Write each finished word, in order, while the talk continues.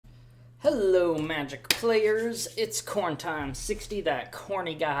Hello, Magic players. It's Corntime60, that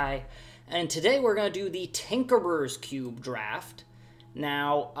corny guy, and today we're going to do the Tinkerer's Cube draft.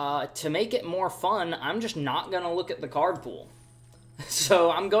 Now, to make it more fun, I'm just not going to look at the card pool. So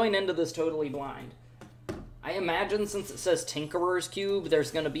I'm going into this totally blind. I imagine since it says Tinkerer's Cube,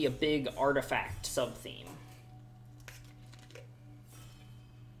 there's going to be a big artifact sub-theme.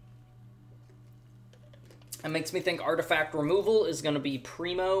 It makes me think artifact removal is going to be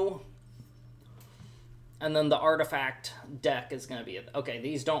primo. And then the artifact deck is going to be... Okay,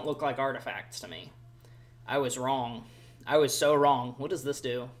 these don't look like artifacts to me. I was wrong. I was so wrong. What does this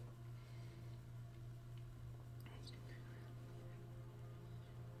do?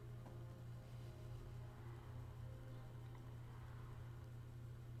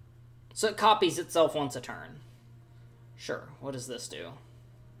 So it copies itself once a turn. Sure, what does this do?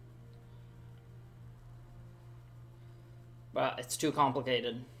 But it's too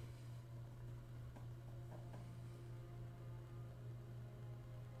complicated.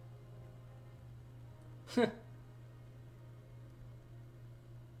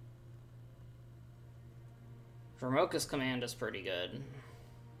 Dromoka's command is pretty good.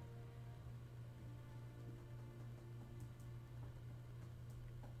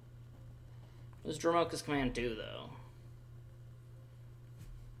 What does Dromoka's command do, though?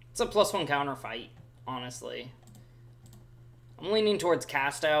 It's a +1 counter fight, honestly. I'm leaning towards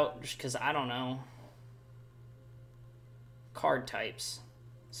cast out, just because I don't know. Card types.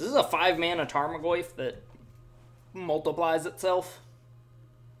 So this is a 5-mana Tarmogoyf that multiplies itself.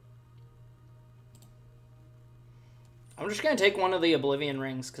 I'm just going to take one of the Oblivion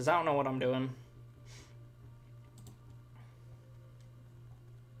Rings, because I don't know what I'm doing.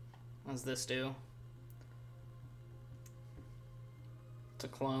 What does this do? It's a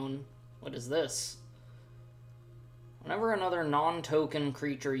clone. What is this? Whenever another non-token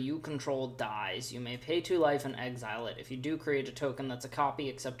creature you control dies, you may pay 2 life and exile it. If you do, create a token that's a copy,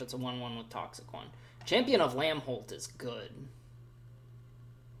 except it's a 1/1 with Toxic 1. Champion of Lambholt is good.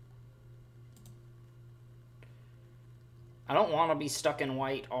 I don't want to be stuck in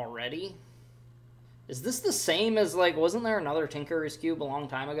white already. Is this the same as, like, wasn't there another Tinkerer's Cube a long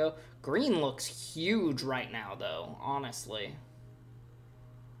time ago? Green looks huge right now, though, honestly.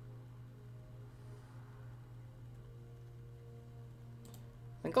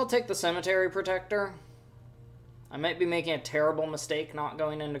 I think I'll take the Cemetery Protector. I might be making a terrible mistake not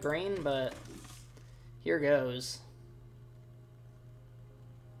going into green, but here goes.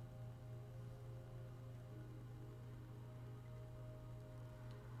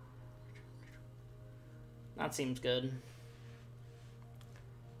 That seems good.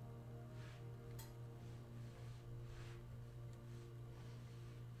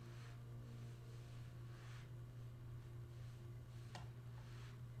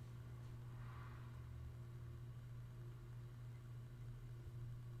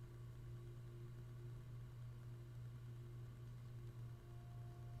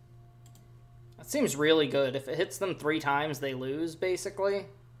 That seems really good. If it hits them 3 times, they lose, basically.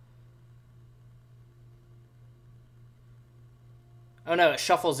 Oh no, it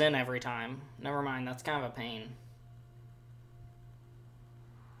shuffles in every time. Never mind, that's kind of a pain.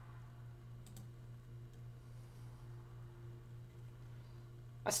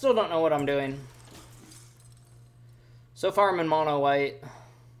 I still don't know what I'm doing. So far I'm in mono white.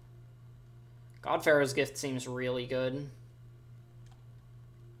 Godpharaoh's Gift seems really good.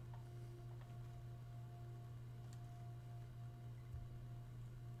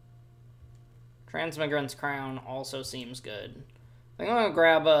 Transmigrant's Crown also seems good. I think I'm gonna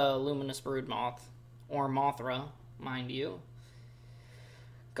grab a Luminous Broodmoth. Or Mothra, mind you.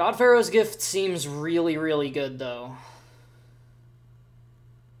 Godpharaoh's Gift seems really, really good, though.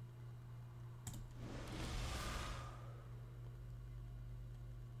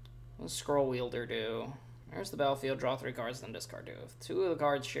 What does Scroll Wielder do? There's the battlefield, draw 3 cards, then discard 2. If 2 of the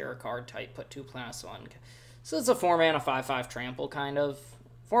cards share a card type, put 2 +1. So it's a 4-mana 5/5 trample, kind of.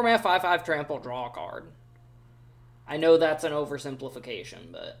 4-mana 5/5 trample, draw a card. I know that's an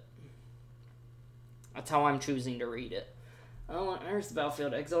oversimplification, but that's how I'm choosing to read it. Oh, there's the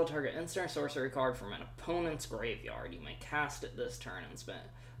battlefield. Exile target instant or sorcery card from an opponent's graveyard. You may cast it this turn and spend.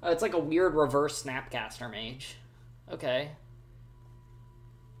 Oh, it's like a weird reverse Snapcaster Mage. Okay.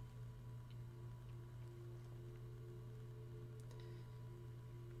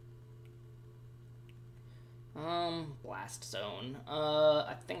 Blast Zone.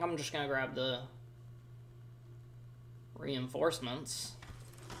 I think I'm just gonna grab the reinforcements.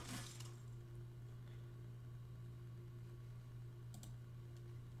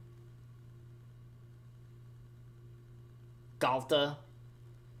 Galta.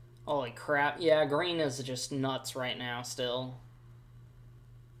 Holy crap. Yeah, green is just nuts right now still.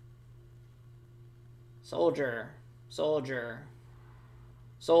 Soldier. Soldier.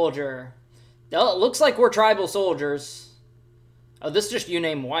 Soldier. Oh, it looks like we're tribal soldiers. Oh, this just you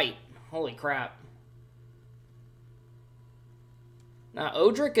name white. Holy crap. Now,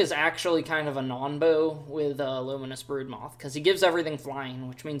 Odric is actually kind of a non-bow with Luminous Broodmoth, because he gives everything flying,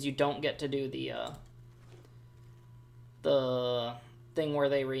 which means you don't get to do the thing where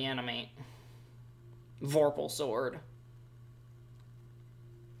they reanimate. Vorpal Sword.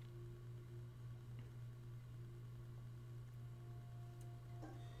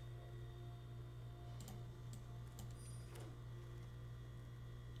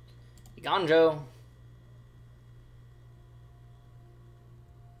 Ganjo.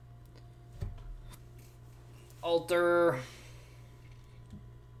 Alter.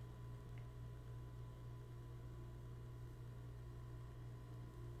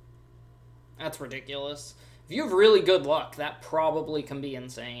 That's ridiculous. If you have really good luck, that probably can be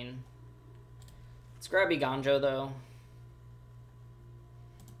insane. Let's grab Ganjo, though.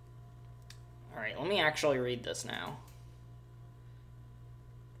 Alright, let me actually read this now.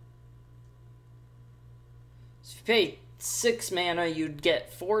 So if you pay 6 mana, you'd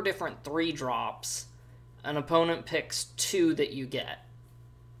get 4 different 3-drops. An opponent picks 2 that you get.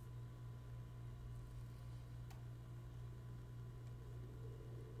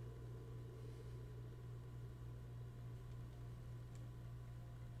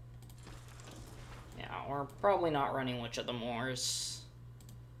 Yeah, we're probably not running Witch of the Moors.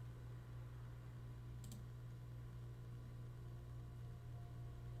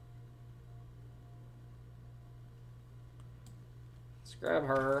 Let's grab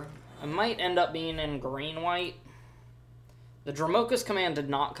her. I might end up being in green-white. The Dromoka's command did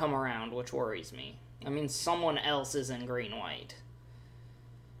not come around, which worries me. That means someone else is in green-white.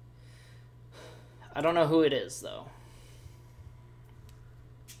 I don't know who it is, though.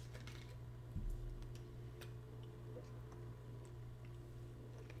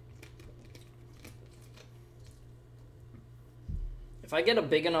 If I get a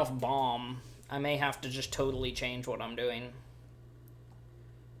big enough bomb, I may have to just totally change what I'm doing.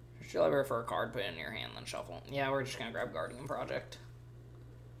 Should I refer a card, put it in your hand, then shuffle? Yeah, we're just gonna grab Guardian Project.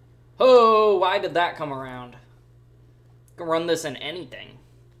 Oh, why did that come around? Can run this in anything.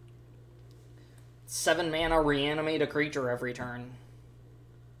 7 mana, reanimate a creature every turn.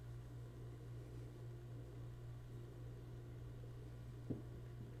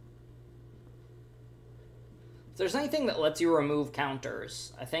 If there's anything that lets you remove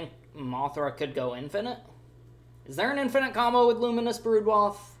counters, I think Mothra could go infinite. Is there an infinite combo with Luminous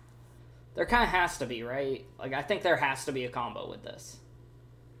Broodmoth? There kind of has to be, right? Like, I think there has to be a combo with this.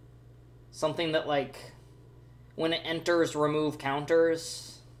 Something that, like, when it enters, remove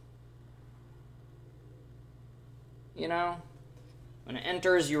counters. You know? When it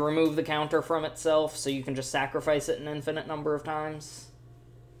enters, you remove the counter from itself, so you can just sacrifice it an infinite number of times.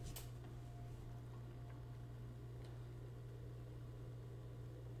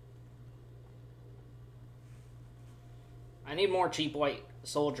 I need more cheap white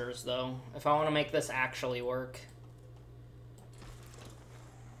soldiers, though, if I want to make this actually work.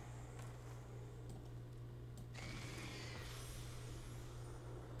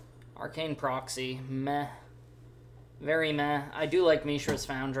 Arcane Proxy, meh. Very meh. I do like Mishra's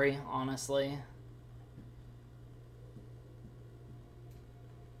Foundry, honestly.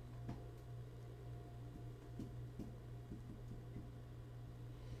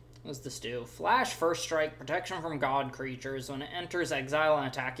 What does this do? Flash, first strike, protection from god creatures. When it enters, exile and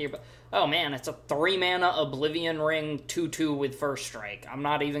attack you. Oh man, it's a 3 mana Oblivion Ring 2/2 with first strike. I'm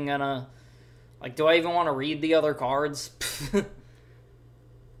not even gonna... Like, do I even want to read the other cards?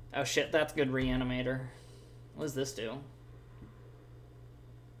 Oh shit, that's good Reanimator. What does this do?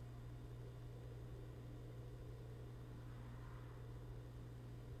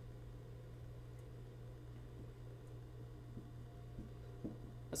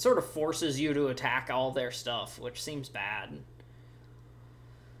 It sort of forces you to attack all their stuff, which seems bad.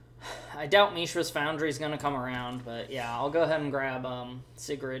 I doubt Mishra's Foundry is going to come around, but yeah, I'll go ahead and grab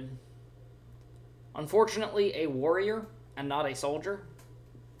Sigrid. Unfortunately, a warrior and not a soldier.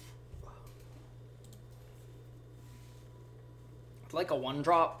 It's like a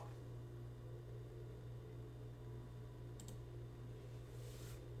 1-drop.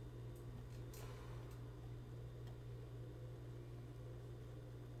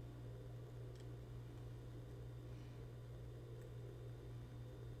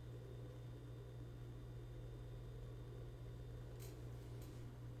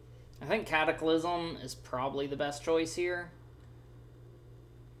 I think Cataclysm is probably the best choice here.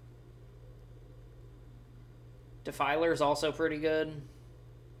 Defiler's also pretty good.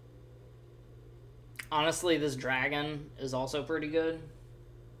 Honestly, this dragon is also pretty good.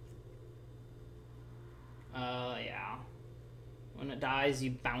 Yeah. When it dies,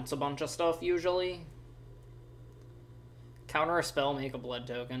 you bounce a bunch of stuff, usually. Counter a spell, make a blood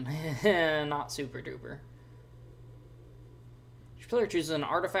token. Not super duper. Each player chooses an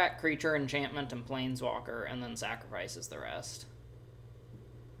artifact, creature, enchantment, and planeswalker, and then sacrifices the rest.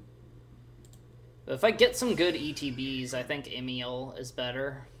 But if I get some good ETBs, I think Emil is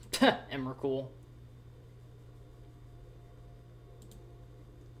better. Emrakul.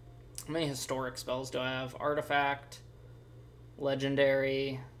 How many historic spells do I have? Artifact,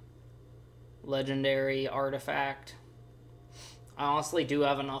 legendary, artifact. I honestly do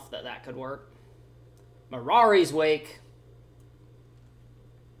have enough that that could work. Mirari's Wake.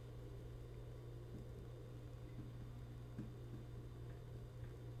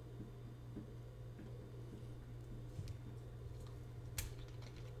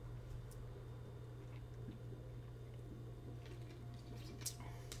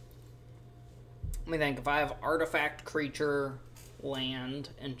 Let me think. If I have artifact, creature, land,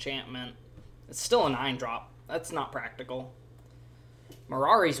 enchantment, it's still a 9-drop. That's not practical.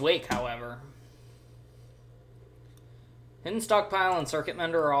 Mirari's Wake, however. Hidden Stockpile and Circuit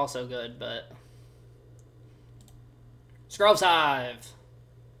Mender are also good, but... Scrub's Hive.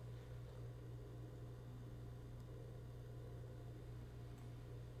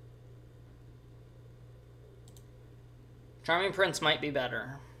 Charming Prince might be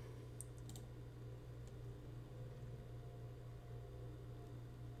better.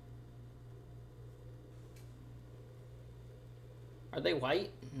 Are they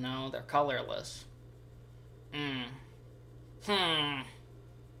white? No, they're colorless.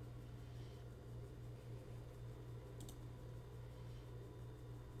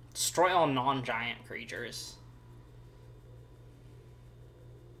 Destroy all non-giant creatures.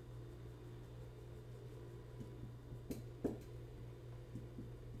 I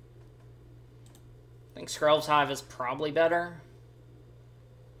think Scrub's Hive is probably better.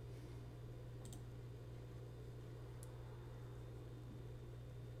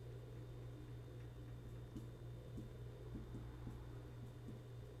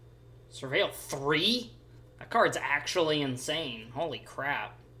 Surveil 3? That card's actually insane. Holy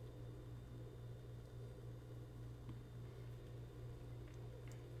crap.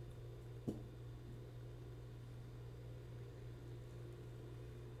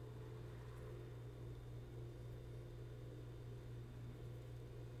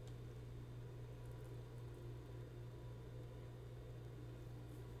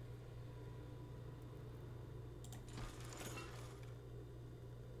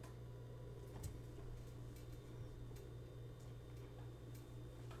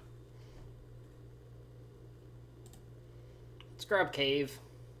 Let's grab Cave.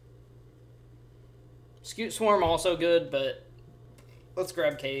 Scute Swarm also good, but let's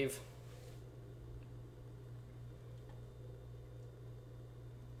grab Cave.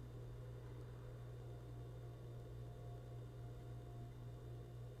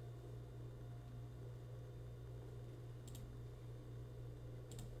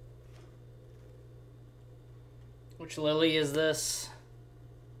 Which Lily is this?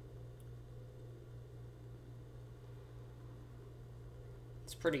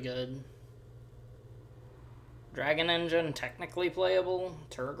 Pretty good. Dragon Engine, technically playable.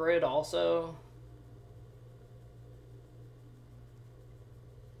 Tergrid also.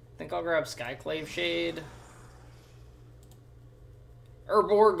 I think I'll grab Skyclave Shade.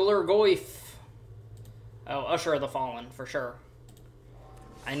 Urborg Lurgoyf. Oh, Usher of the Fallen, for sure.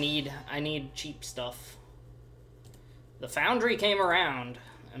 I need cheap stuff. The Foundry came around.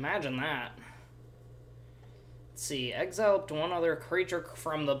 Imagine that. Let's see, exile up to one other creature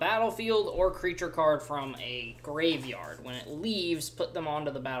from the battlefield or creature card from a graveyard. When it leaves, put them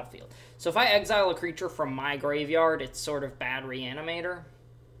onto the battlefield. So if I exile a creature from my graveyard, it's sort of bad Reanimator.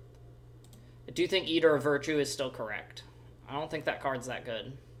 I do think Eater of Virtue is still correct. I don't think that card's that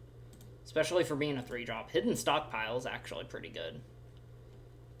good. Especially for being a 3-drop. Hidden Stockpile is actually pretty good.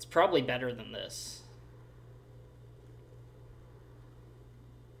 It's probably better than this.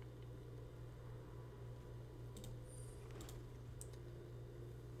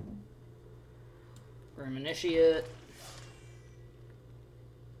 Grim Initiate.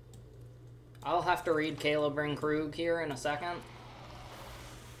 I'll have to read Calebring Krug here in a second.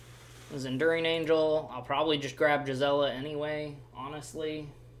 This is Enduring Angel. I'll probably just grab Gisela anyway, honestly.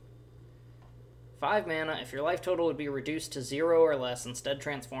 5 mana. If your life total would be reduced to 0 or less, instead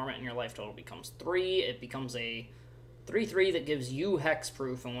transform it and your life total becomes 3. It becomes a 3/3 that gives you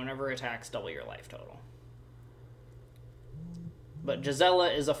hexproof, and whenever it attacks, double your life total. But Gisela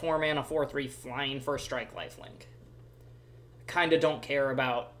is a 4-mana 4/3 flying first strike lifelink. Kind of don't care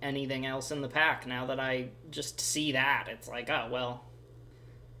about anything else in the pack now that I just see that. It's like, oh, well.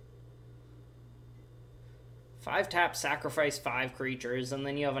 5 tap, sacrifice 5 creatures, and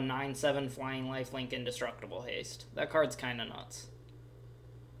then you have a 9/7 flying lifelink indestructible haste. That card's kind of nuts.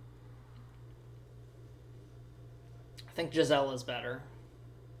 I think Gisela's better.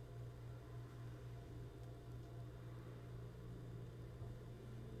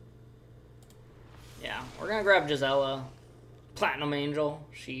 Yeah, we're gonna grab Gisela. Platinum Angel.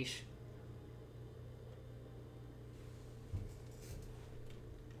 Sheesh.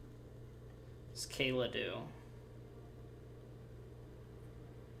 What's Kayla do?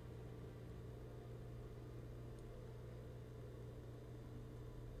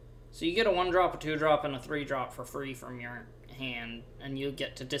 So you get a 1-drop, a 2-drop, and a 3-drop for free from your hand, and you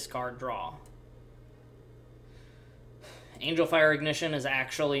get to discard draw. Angel Fire Ignition is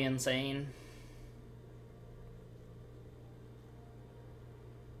actually insane.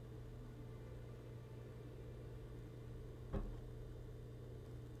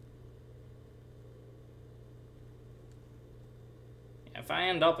 If I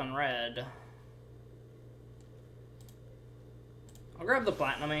end up in red, I'll grab the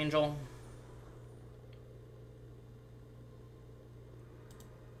Platinum Angel.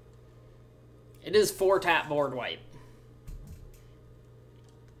 It is 4-tap board wipe.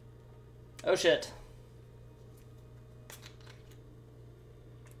 Oh shit.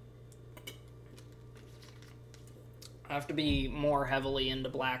 I have to be more heavily into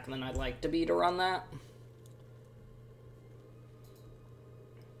black than I'd like to be to run that.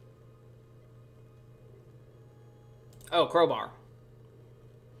 Oh, Crowbar.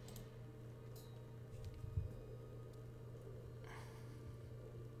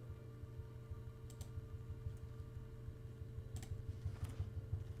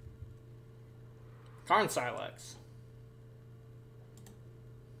 Karn Silex.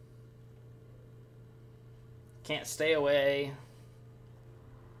 Can't stay away.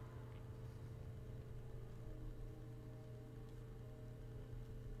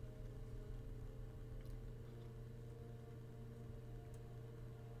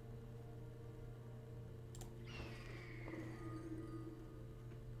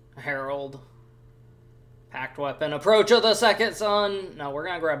 Herald. Packed Weapon. Approach of the Second Sun. No, we're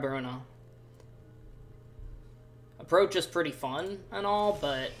gonna grab Bruna. Approach is pretty fun and all,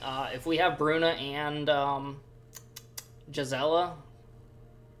 but if we have Bruna and Gisela,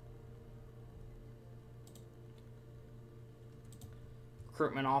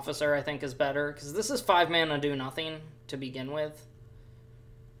 Recruitment Officer I think is better, because this is 5 mana do nothing to begin with.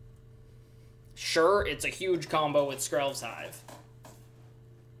 Sure, it's a huge combo with Skrelv's Hive.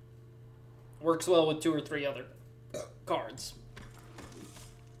 Works well with 2 or 3 other cards.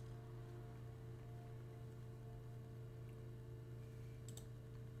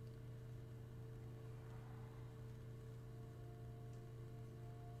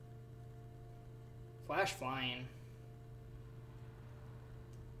 Flash Flying.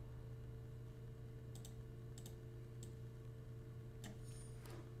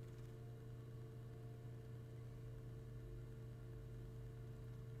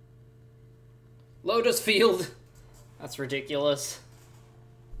 Lotus Field. That's ridiculous.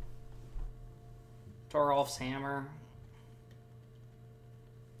 Torolf's Hammer.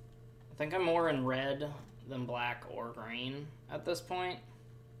 I think I'm more in red than black or green at this point.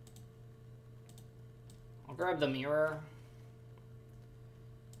 I'll grab the Mirror.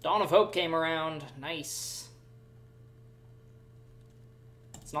 Dawn of Hope came around. Nice.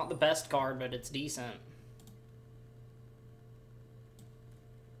 It's not the best card, but it's decent.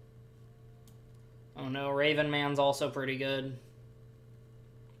 Oh no, Raven Man's also pretty good.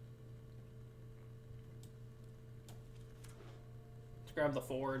 Let's grab the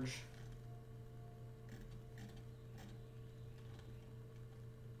Forge.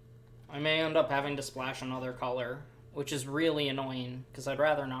 I may end up having to splash another color, which is really annoying, because I'd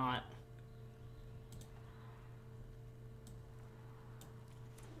rather not.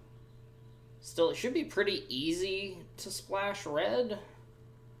 Still, it should be pretty easy to splash red.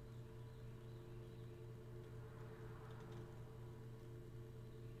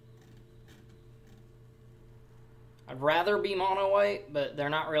 I'd rather be mono white, but they're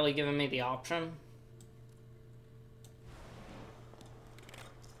not really giving me the option.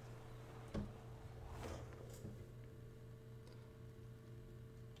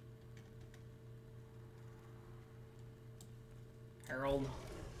 Herald.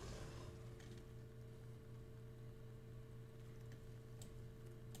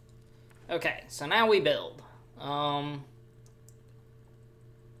 Okay, so now we build.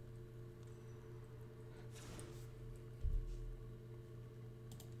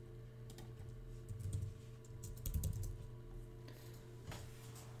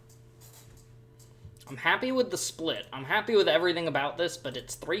 I'm happy with the split. I'm happy with everything about this, but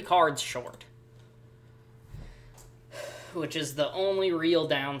it's 3 cards short. Which is the only real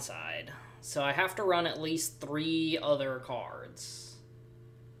downside. So I have to run at least 3 other cards.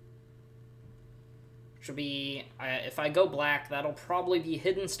 Should be... if I go black, that'll probably be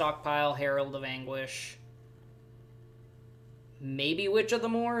Hidden Stockpile, Herald of Anguish. Maybe Witch of the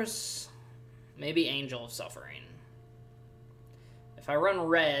Moors? Maybe Angel of Suffering. If I run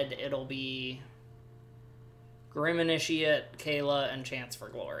red, it'll be Grim Initiate, Kayla, and Chance for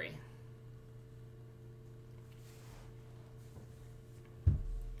Glory.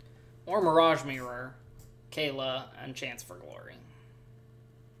 Or Mirage Mirror, Kayla, and Chance for Glory.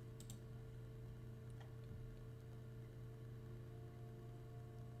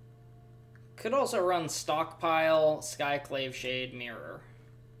 Could also run Stockpile, Skyclave Shade, Mirror.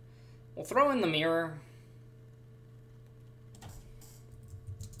 We'll throw in the Mirror.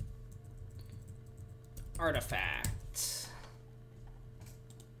 Artifact.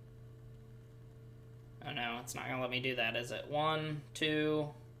 Oh no, it's not gonna let me do that, is it? 1, 2,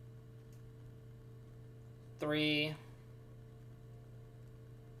 3,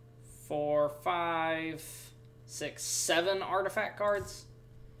 4, 5, 6, 7 artifact cards?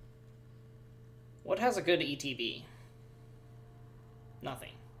 What has a good ETB?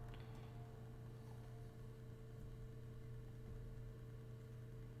 Nothing.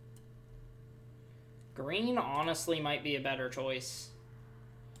 Green honestly might be a better choice.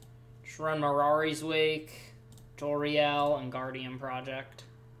 Just run Mirari's Wake, Toriel, and Guardian Project.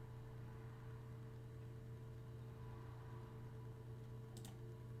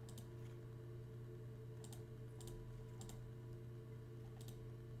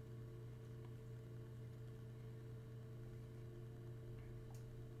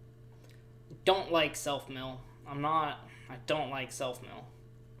 Don't like self-mill. I don't like self-mill.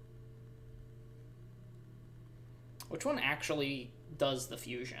 Which one actually does the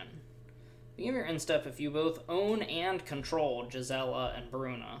fusion? Begin your end step if you both own and control Gisela and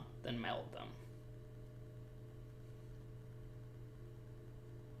Bruna, then meld them.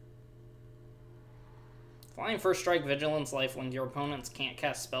 Flying First Strike, Vigilance, Lifelink. Your opponents can't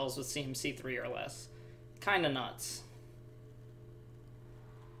cast spells with CMC 3 or less. Kinda nuts.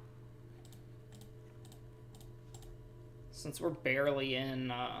 Since we're barely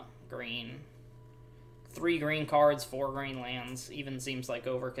in green. 3 green cards, 4 green lands. Even seems like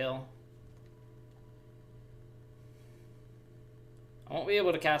overkill. I won't be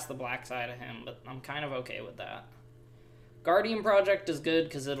able to cast the black side of him, but I'm kind of okay with that. Guardian Project is good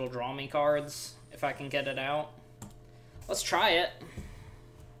because it'll draw me cards if I can get it out. Let's try it.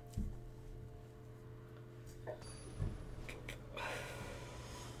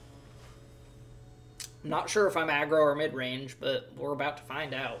 I'm not sure if I'm aggro or mid-range, but we're about to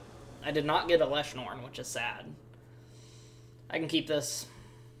find out. I did not get a Leshnorn, which is sad. I can keep this.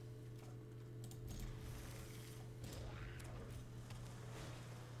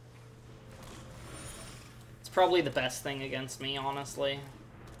 It's probably the best thing against me, honestly.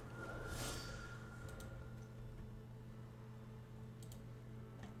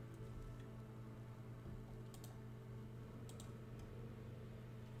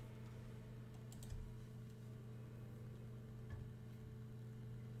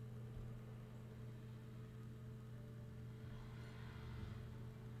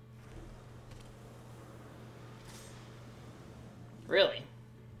 Really?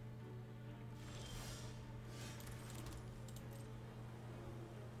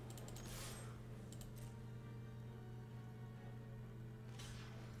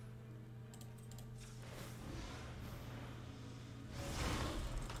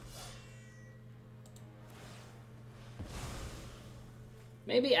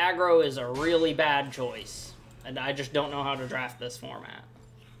 Maybe aggro is a really bad choice, and I just don't know how to draft this format.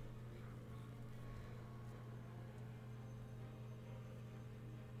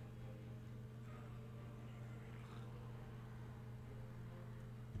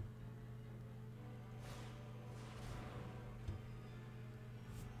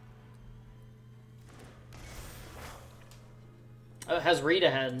 Oh, it has read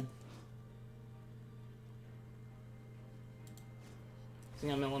ahead. He's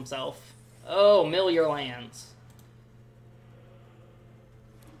gonna mill himself. Oh, mill your lands.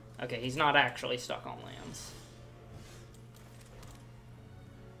 Okay, he's not actually stuck on lands.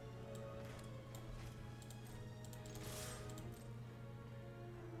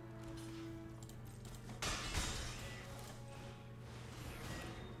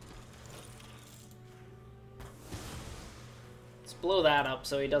 Let's blow that up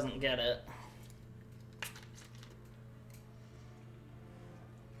so he doesn't get it.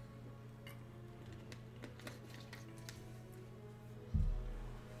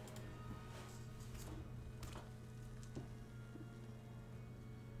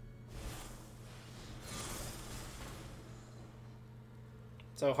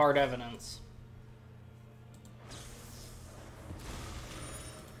 So hard evidence.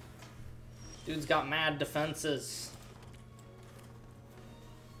 Dude's got mad defenses.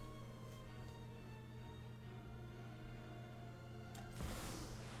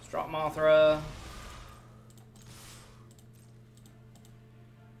 Let's drop Mothra.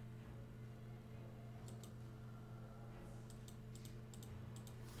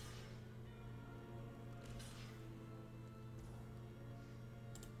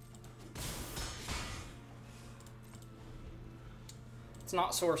 It's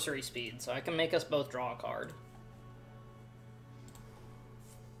not sorcery speed, so I can make us both draw a card.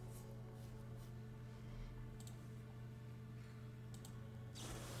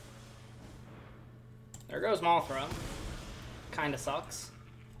 There goes Mothra. Kinda sucks.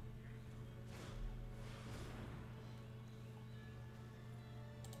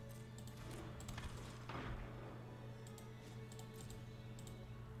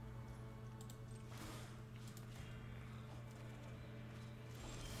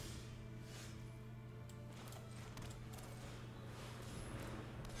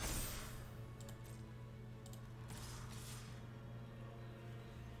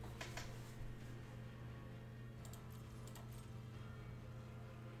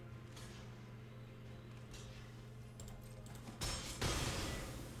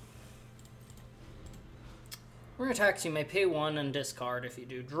 For attacks, you may pay 1 and discard. If you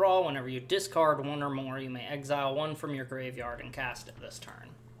do draw, whenever you discard 1 or more, you may exile 1 from your graveyard and cast it this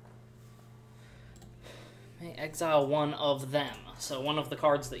turn. You may exile 1 of them, so 1 of the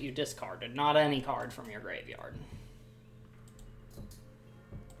cards that you discarded, not any card from your graveyard.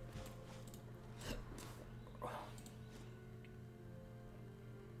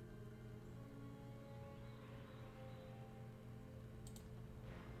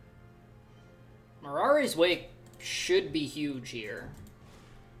 Mirari's Wake should be huge here.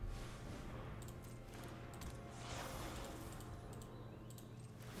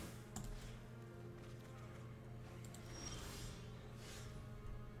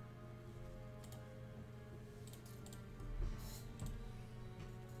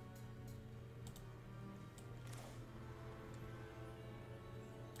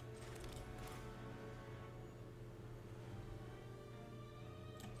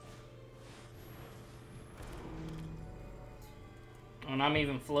 And I'm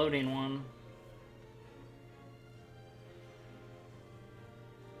even floating one.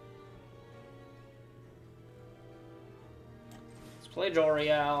 Let's play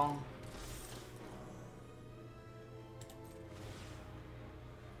Joriel.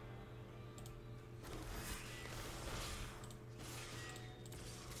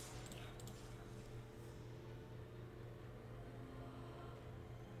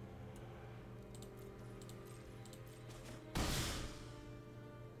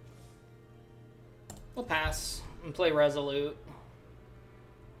 We'll pass and play Resolute.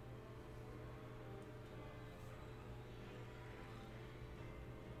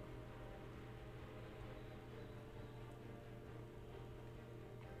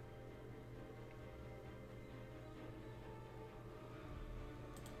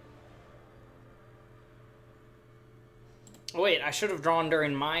 Oh, wait, I should have drawn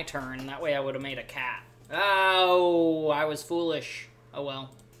during my turn. That way I would have made a cat. Oh, I was foolish. Oh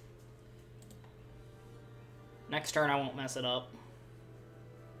well. Next turn, I won't mess it up.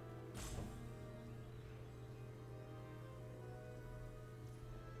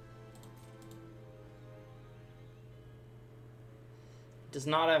 Does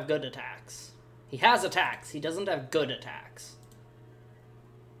not have good attacks. He has attacks. He doesn't have good attacks.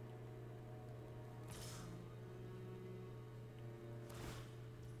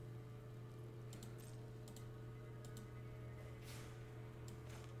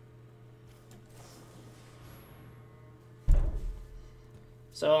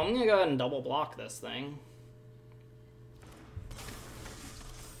 So I'm gonna go ahead and double block this thing.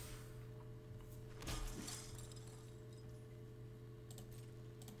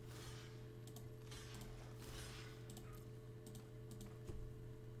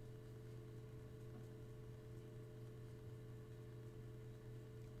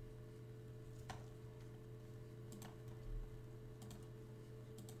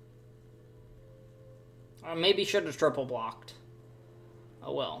 I maybe should have triple blocked.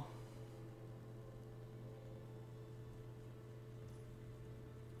 Oh well.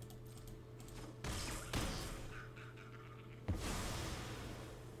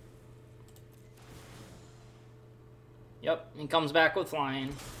 Yep, he comes back with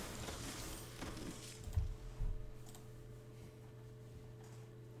flying.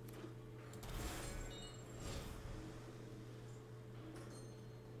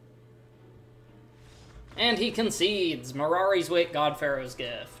 And he concedes. Mirari's Wake, God Pharaoh's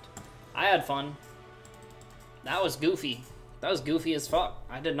Gift. I had fun. That was goofy. That was goofy as fuck.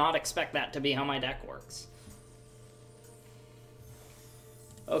 I did not expect that to be how my deck works.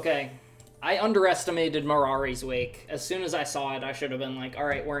 Okay. I underestimated Mirari's Wake. As soon as I saw it, I should have been like,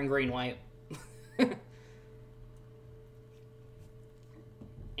 alright, we're in green-white.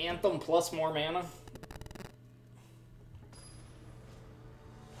 Anthem plus more mana?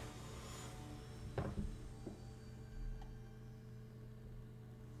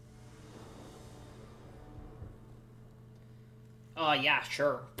 Yeah,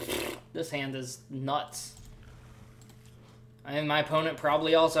 sure. This hand is nuts. I mean, my opponent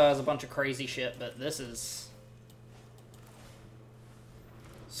probably also has a bunch of crazy shit, but this is...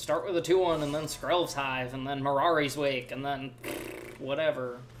 Start with a 2-1, and then Skrelv's Hive, and then Mirari's Wake, and then...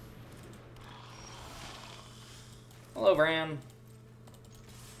 whatever. Hello, Vran.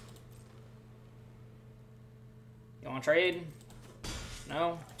 You want to trade?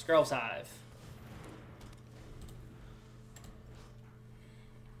 No? Skrelv's Hive.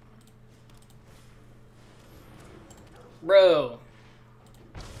 Bro.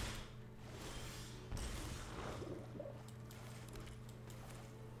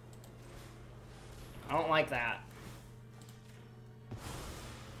 I don't like that.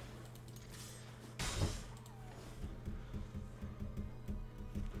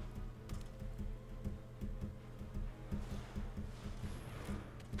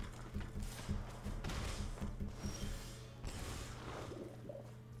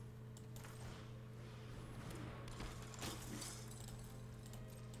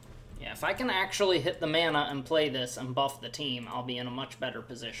 If I can actually hit the mana and play this and buff the team, I'll be in a much better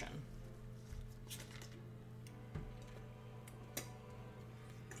position.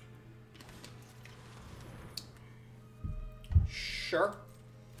 Sure.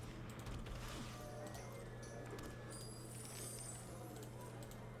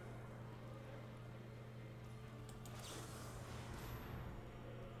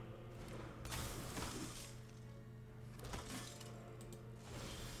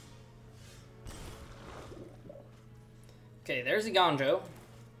 Okay, there's a Ganjo.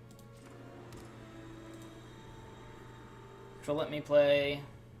 Which will let me play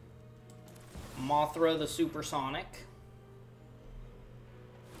Mothra the Supersonic.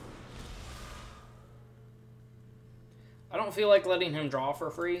 I don't feel like letting him draw for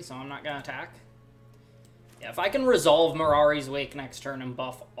free, so I'm not going to attack. Yeah, if I can resolve Mirari's Wake next turn and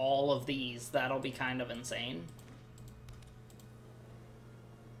buff all of these, that'll be kind of insane.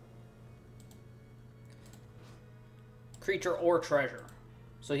 Creature or treasure.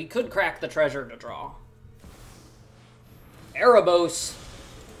 So he could crack the treasure to draw. Erebos.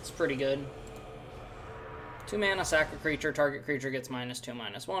 It's pretty good. 2 mana, sack a creature. Target creature gets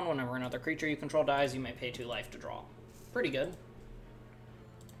 -2/-1. Whenever another creature you control dies, you may pay 2 life to draw. Pretty good.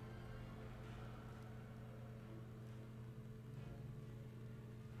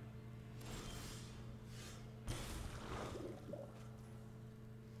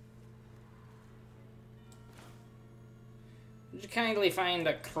 Did you kindly find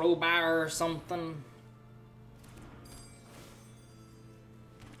a crowbar or something?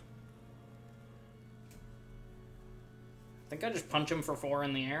 I think I just punch him for 4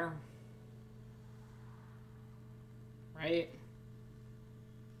 in the air. Right?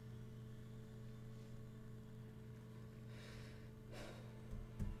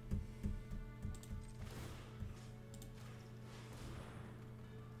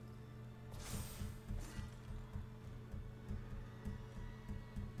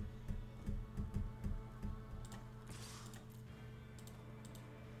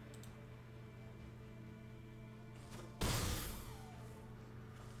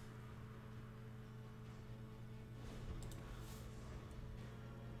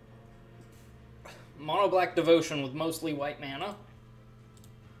 Mono black devotion with mostly white mana.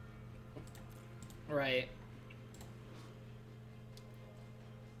 Right.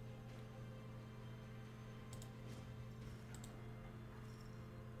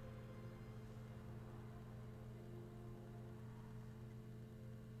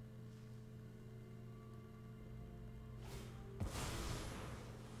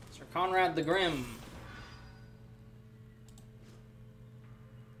 Sir Conrad the Grim.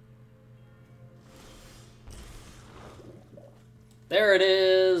 There it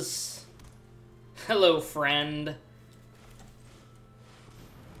is. Hello, friend.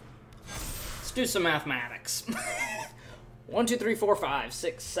 Let's do some mathematics. 1, 2, 3, 4, 5,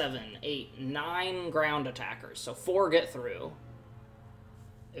 6, 7, 8, 9 ground attackers. So 4 get through.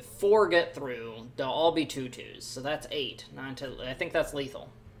 If 4 get through, they'll all be 2/2s. So that's 8. 9 to, I think that's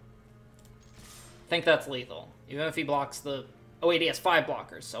lethal. think that's lethal. Even if he blocks the... Oh, wait, he has 5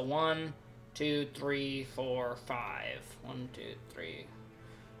 blockers. So 1, 2, 3, 4, 5. 1, 2, 3.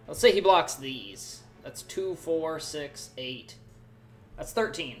 Let's say he blocks these. That's 2, 4, 6, 8. That's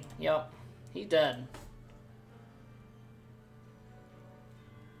 13. Yep. He's dead.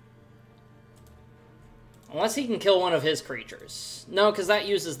 Unless he can kill one of his creatures. No, because that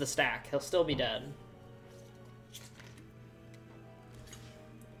uses the stack. He'll still be dead.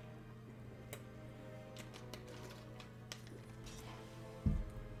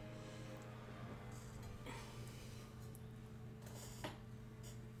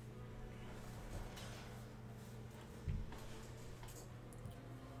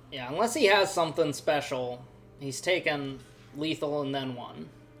 Yeah, unless he has something special, he's taken lethal and then 1.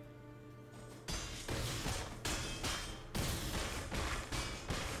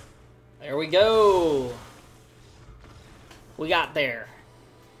 There we go. We got there.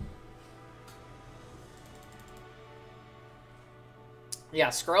 Yeah,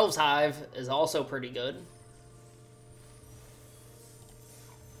 Skrelv's Hive is also pretty good.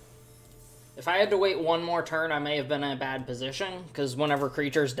 If I had to wait one more turn, I may have been in a bad position, because whenever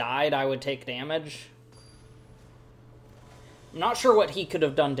creatures died, I would take damage. I'm not sure what he could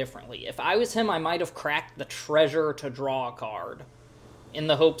have done differently. If I was him, I might have cracked the treasure to draw a card, in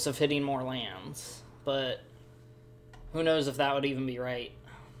the hopes of hitting more lands. But who knows if that would even be right.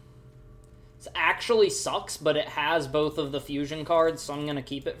 This actually sucks, but it has both of the fusion cards, so I'm going to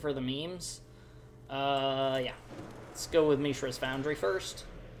keep it for the memes. Yeah. Let's go with Mishra's Foundry first.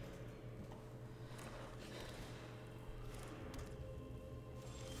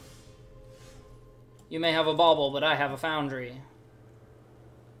 You may have a bauble, but I have a foundry.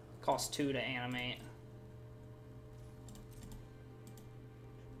 Costs 2 to animate.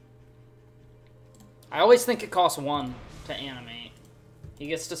 I always think it costs 1 to animate. He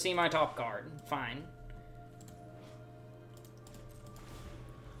gets to see my top card. Fine.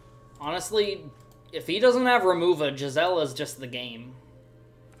 Honestly, if he doesn't have Removal, Gisella's just the game.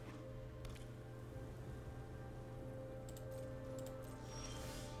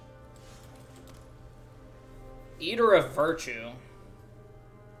 Eater of Virtue.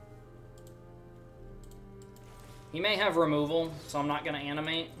 He may have Removal, so I'm not going to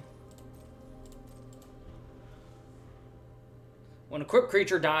animate. When a equipped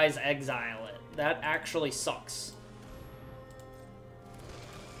creature dies, exile it. That actually sucks.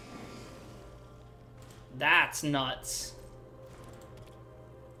 That's nuts.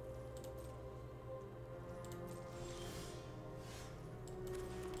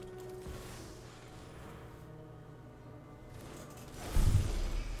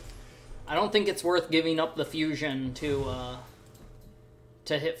 I don't think it's worth giving up the fusion to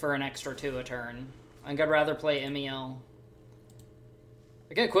hit for an extra 2 a turn. I think I'd rather play Emiel.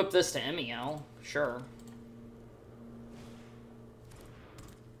 I can equip this to Emiel, sure.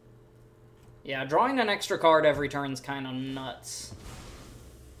 Yeah, drawing an extra card every turn is kind of nuts.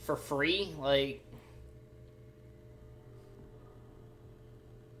 For free? Like...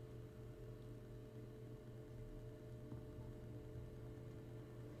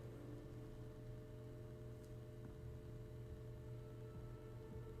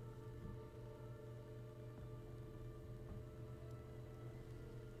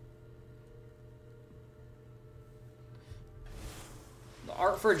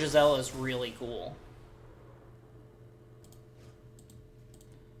 art for Gisela is really cool.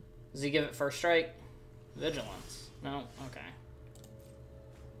 Does he give it first strike? Vigilance. No? Okay.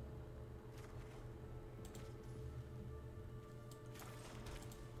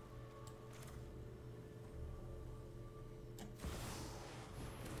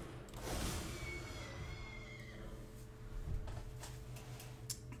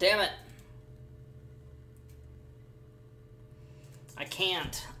 Damn it. I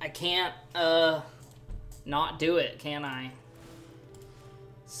can't, not do it, can I?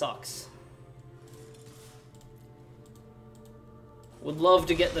 Sucks. Would love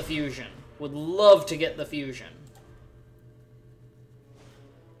to get the fusion. Would love to get the fusion.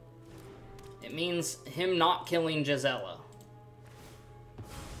 It means him not killing Gisela.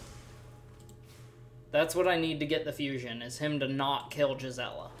 That's what I need to get the fusion, is him to not kill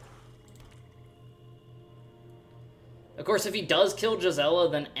Gisela. Of course, if he does kill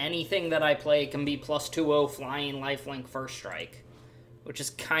Gisela, then anything that I play can be +2/0 flying lifelink first strike, which is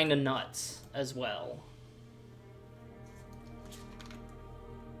kind of nuts as well.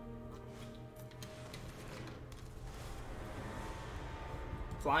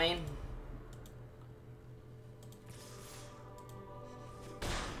 Flying.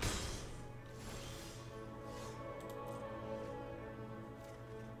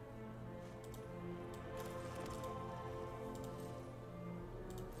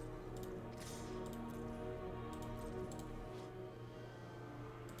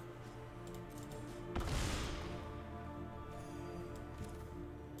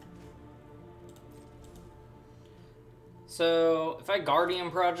 So, if I Guardian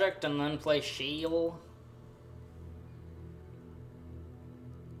Project and then play Shield...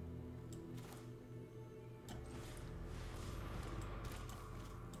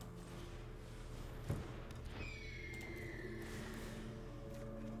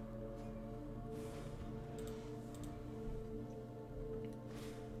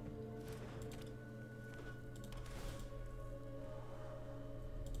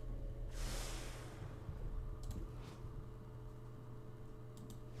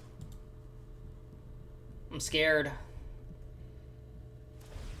 I'm scared.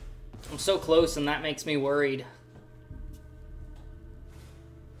 I'm so close and that makes me worried.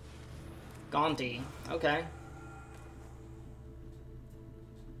 Gonti. Okay.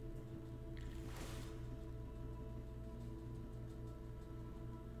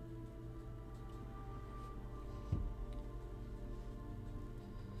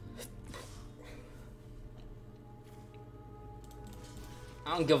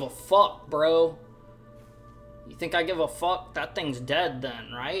 I don't give a fuck, bro. You think I give a fuck? That thing's dead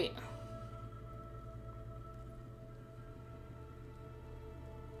then, right?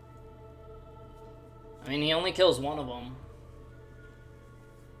 I mean, he only kills one of them.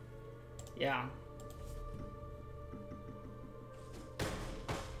 Yeah.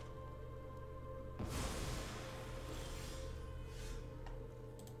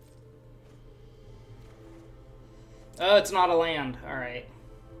 Oh, it's not a land. Alright.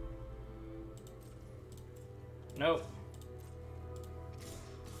 Nope.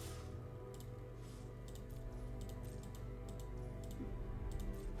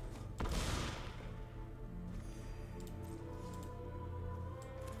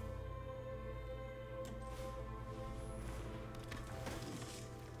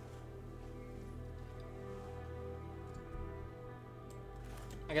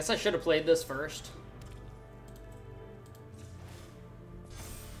 I guess I should have played this first.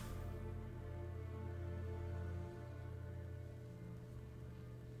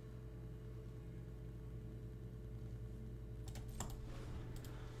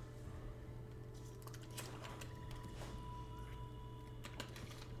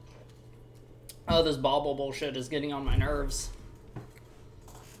 Oh, this bauble bullshit is getting on my nerves.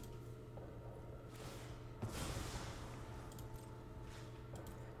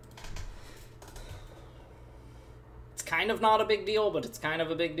 It's kind of not a big deal, but it's kind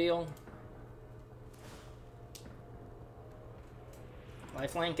of a big deal.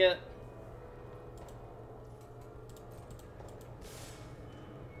 Lifelink it.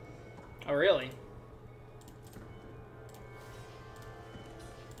 Oh, really?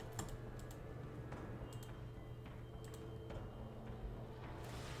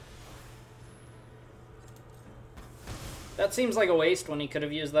 That seems like a waste when he could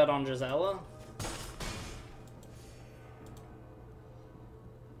have used that on Gisela.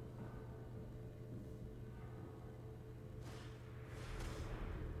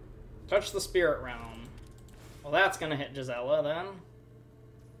 Touch the Spirit Realm. Well, that's gonna hit Gisela then.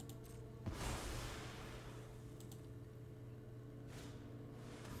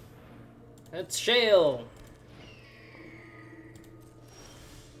 It's Shale.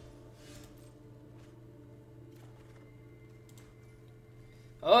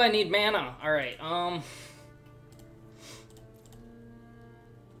 Oh, I need mana. Alright,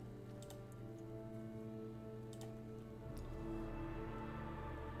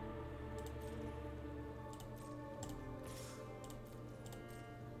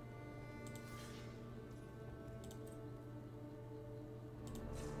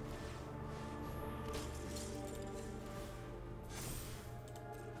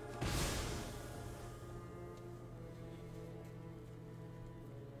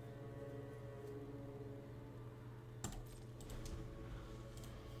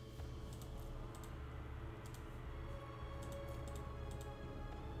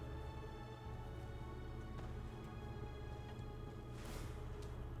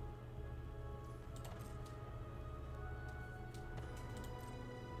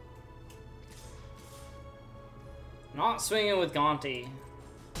 not swinging with Gonti.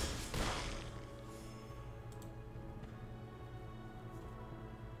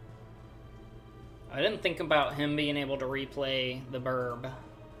 I didn't think about him being able to replay the Burb.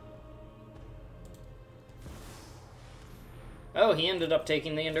 Oh, he ended up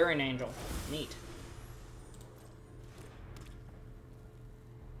taking the Enduring Angel. Neat.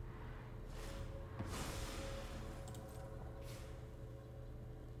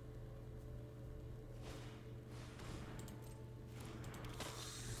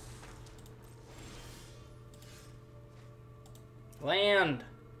 Land!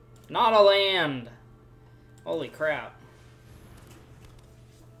 Not a land! Holy crap.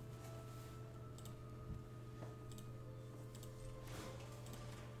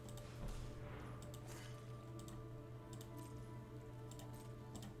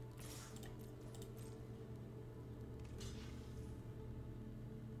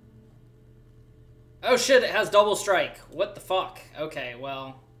 Oh shit, it has double strike. What the fuck? Okay,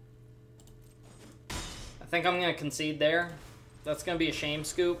 well... I think I'm gonna concede there. That's gonna be a shame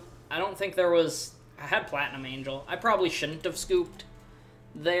scoop. I don't think there was... I had Platinum Angel. I probably shouldn't have scooped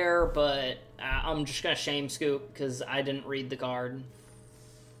there, but I'm just gonna shame scoop because I didn't read the card.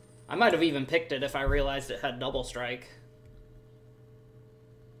 I might have even picked it if I realized it had double strike.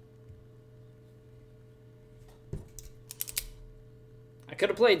 I could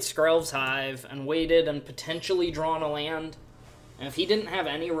have played Skrelv's Hive and waited and potentially drawn a land. And if he didn't have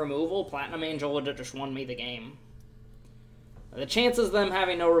any removal, Platinum Angel would have just won me the game. The chances of them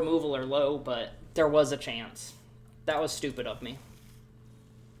having no removal are low, but there was a chance. That was stupid of me.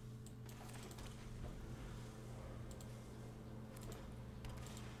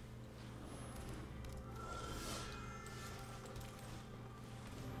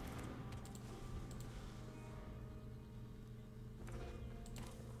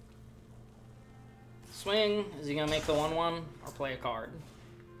 Swing. Is he going to make the 1/1 or play a card?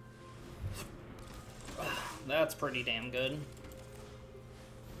 That's pretty damn good.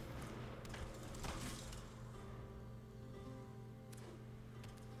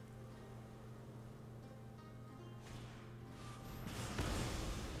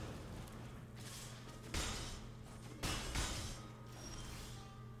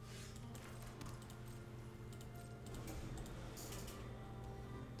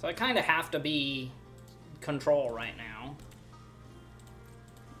 So I kind of have to be control right now.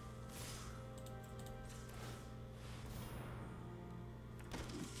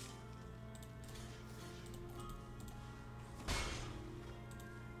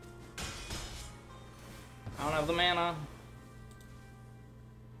 I don't have the mana.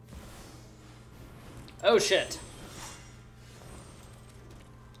 Oh shit.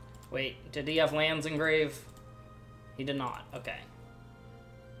 Wait, did he have lands in grave? He did not. Okay.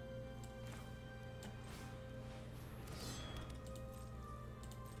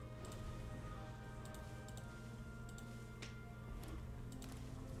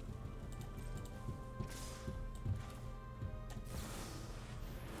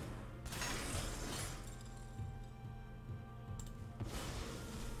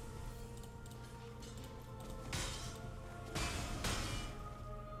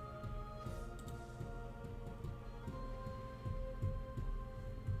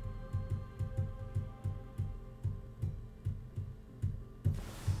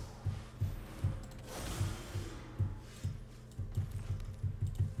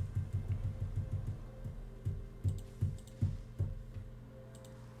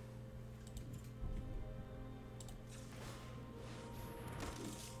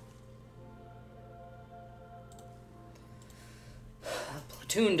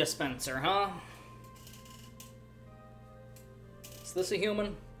 Platoon dispenser, huh? Is this a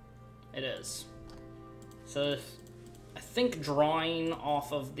human? It is. So I think drawing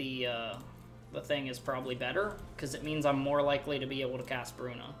off of the thing is probably better, because it means I'm more likely to be able to cast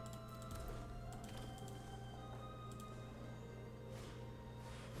Bruna.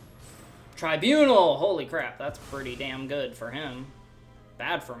 Tribunal! Holy crap, that's pretty damn good for him.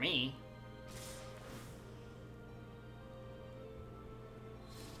 Bad for me.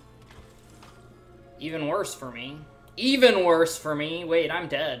 Even worse for me. Even worse for me. Wait, I'm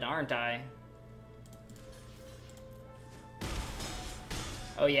dead, aren't I?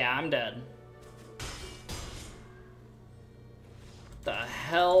 Oh yeah, I'm dead. The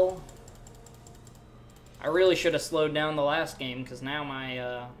hell? I really should have slowed down the last game, because now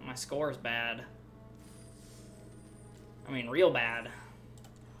my my score is bad. I mean, real bad.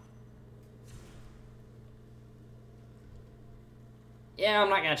 Yeah, I'm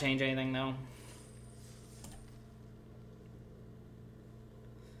not gonna change anything, though.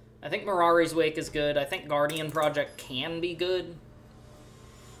 I think Mirari's Wake is good. I think Guardian Project can be good.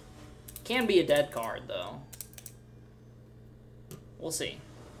 Can be a dead card, though. We'll see.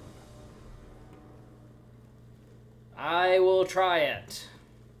 I will try it.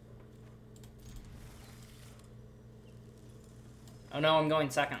 Oh no, I'm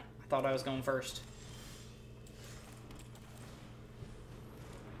going second. I thought I was going first.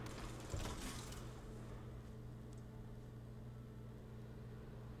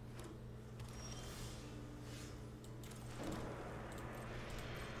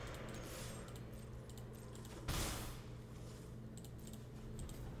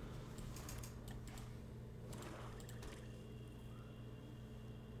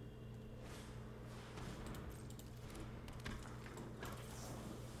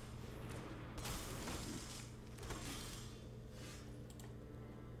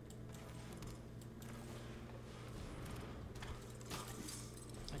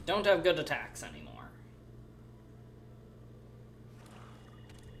 Don't have good attacks anymore.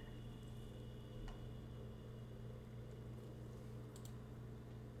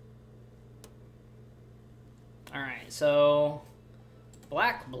 Alright, so...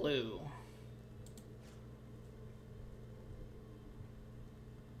 black, blue.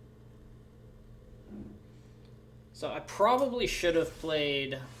 So I probably should have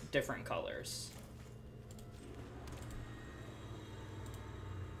played different colors.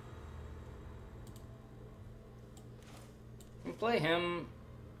 You play him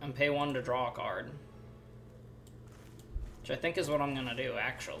and pay 1 to draw a card. Which I think is what I'm gonna do,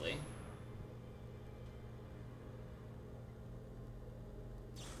 actually.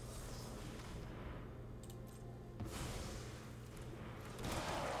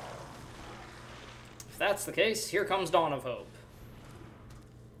 If that's the case, here comes Dawn of Hope.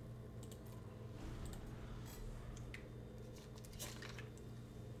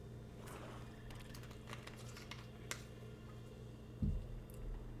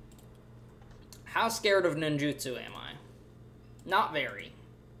 How scared of ninjutsu am I? Not very.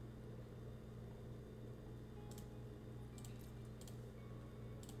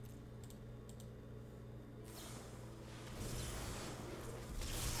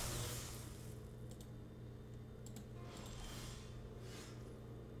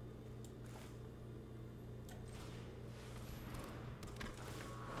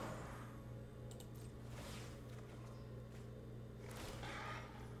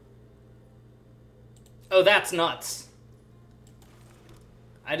 Oh, that's nuts.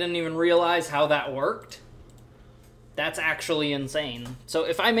 I didn't even realize how that worked. That's actually insane. So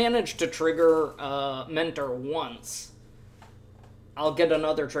if I manage to trigger Mentor once, I'll get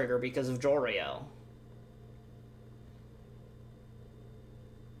another trigger because of Joriel.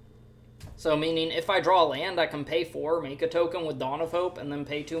 So meaning if I draw a land, I can pay 4, make a token with Dawn of Hope, and then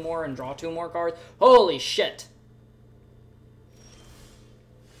pay 2 more and draw 2 more cards. Holy shit!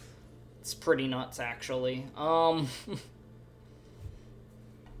 It's pretty nuts, actually.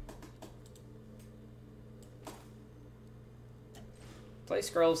 Play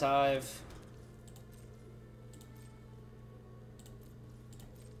Scroll's Hive.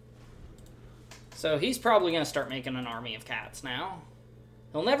 So he's probably going to start making an army of cats now.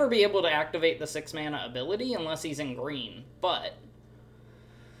 He'll never be able to activate the 6-mana ability unless he's in green, but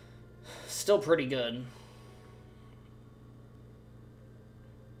still pretty good.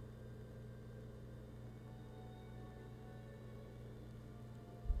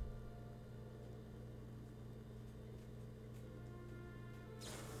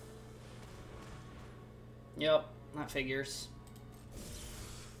 Yep, that figures.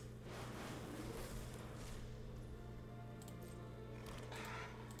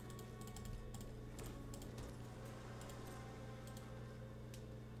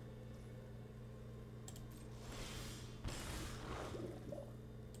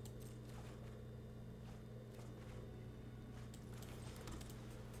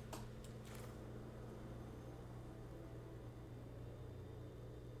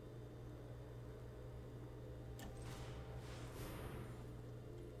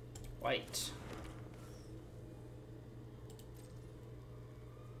 White.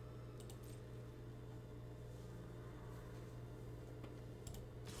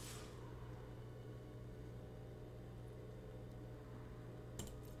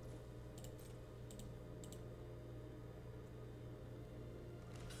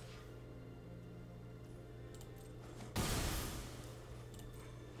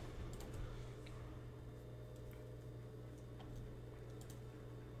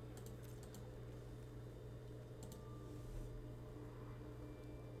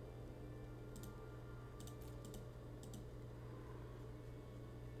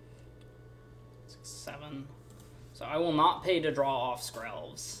 Seven. So I will not pay to draw off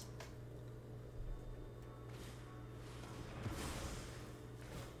Skrelvs.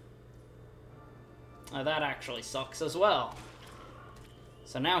 That actually sucks as well.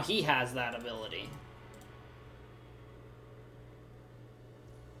 So now he has that ability.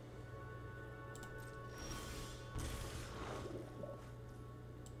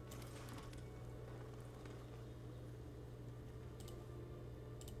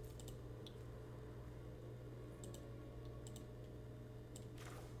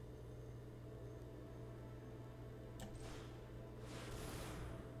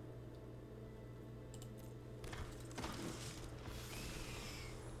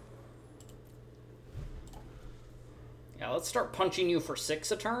 Yeah, let's start punching you for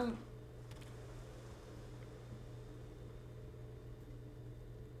 6 a turn.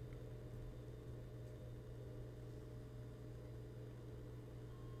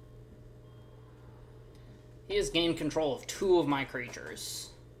 He has gained control of 2 of my creatures.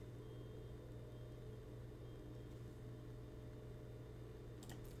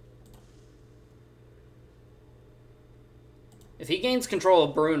 If he gains control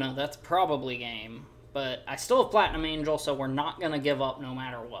of Bruna, that's probably game. But I still have Platinum Angel, so we're not going to give up no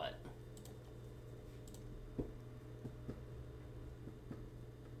matter what.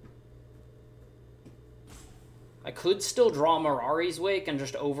 I could still draw Mirari's Wake and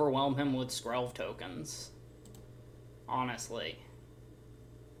just overwhelm him with Skrelv tokens. Honestly.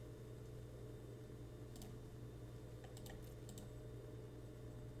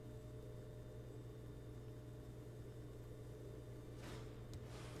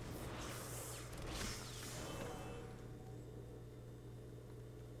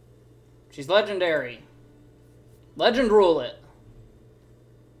 She's legendary. Legend rule it.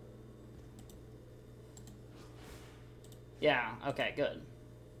 Yeah, okay, good.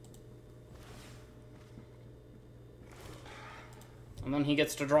 And then he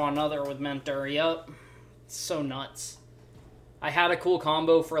gets to draw another with Mentor. Yup. It's so nuts. I had a cool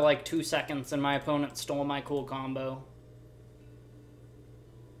combo for like 2 seconds and my opponent stole my cool combo.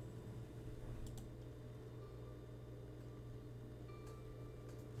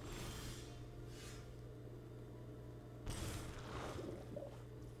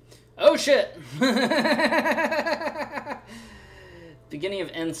 Oh shit! Beginning of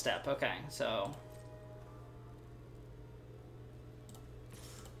end step. Okay, so...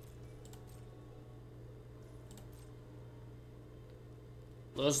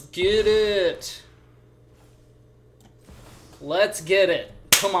 let's get it! Let's get it.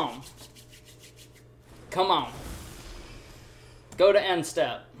 Come on. Come on. Go to end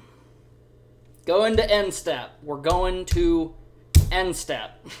step. Go into end step. We're going to end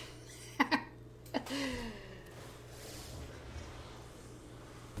step.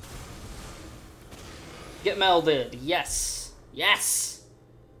 Get melded. Yes. Yes.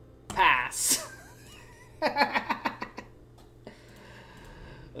 Pass.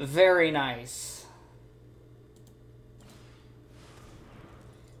 Very nice.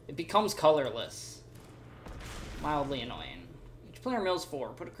 It becomes colorless. Mildly annoying. Each player mills 4.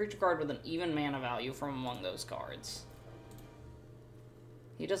 Put a creature card with an even mana value from among those cards.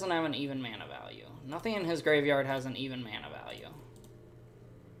 He doesn't have an even mana value. Nothing in his graveyard has an even mana value.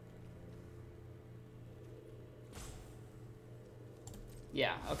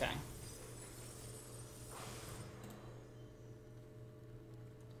 Yeah, okay.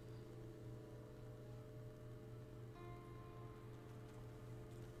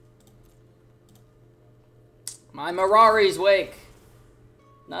 My Mirari's Wake!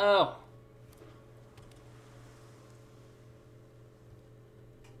 No!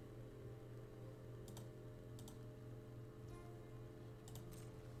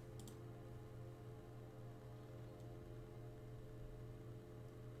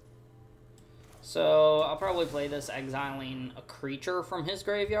 So, I'll probably play this exiling a creature from his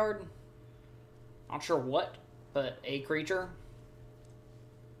graveyard. Not sure what, but a creature.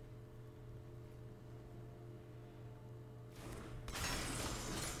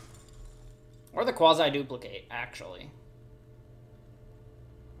 Or the quasi-duplicate, actually.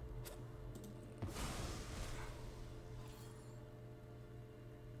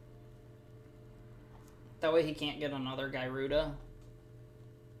 That way he can't get another Gyruda.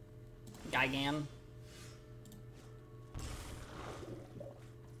 Gigan.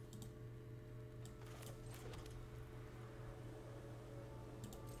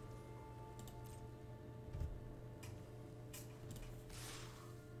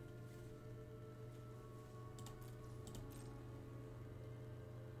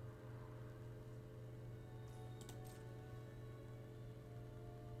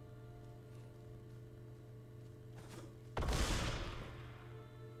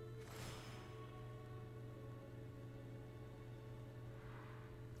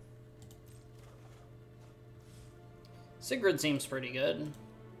 Sigrid seems pretty good.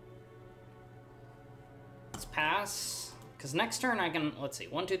 Let's pass. Because next turn I can, let's see,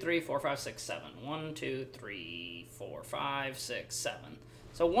 1, 2, 3, 4, 5, 6, 7. 1, 2, 3, 4, 5, 6, 7.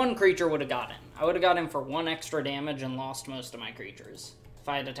 So one creature would have got in. I would have got in for 1 extra damage and lost most of my creatures if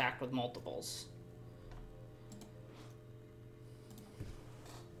I had attacked with multiples.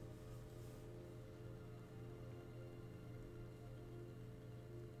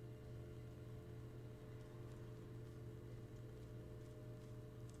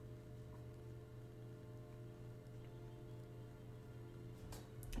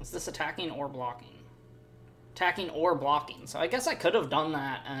 Is this attacking or blocking? Attacking or blocking. So I guess I could have done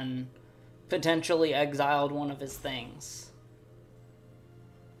that and potentially exiled one of his things.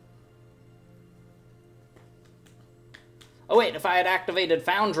 Oh wait, if I had activated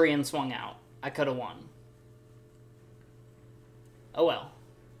Foundry and swung out, I could have won. Oh well.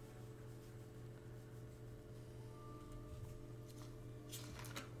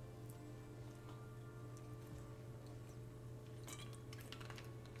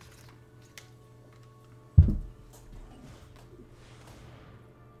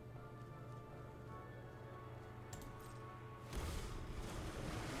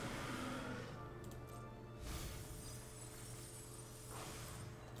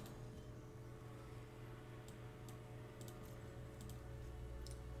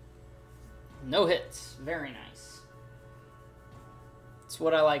 No hits. Very nice. That's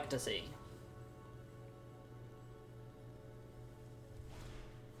what I like to see.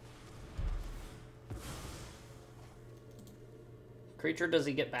 Creature does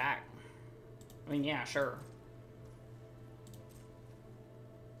he get back? I mean, yeah, sure.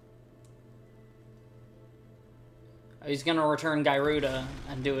 Oh, he's gonna return Gyruda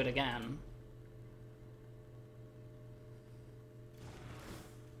and do it again.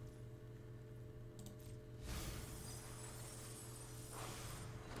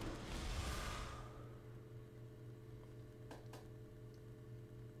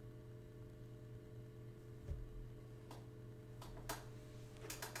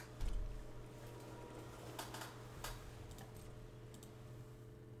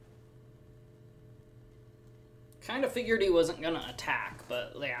 Kind of figured he wasn't gonna attack,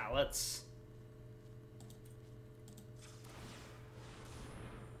 but yeah, let's...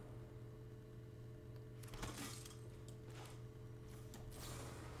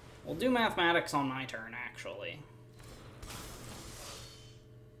 We'll do mathematics on my turn, actually.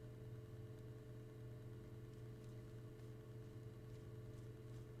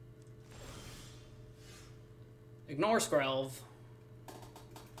 Ignore Skrelv.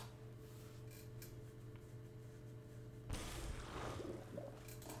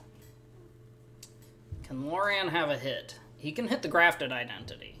 Can Lorian have a hit? He can hit the Grafted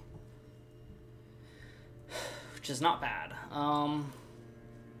Identity. Which is not bad.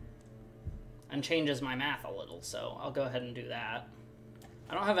 And changes my math a little, so I'll go ahead and do that.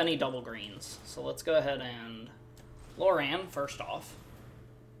 I don't have any double greens, so let's go ahead and... Lorian, first off.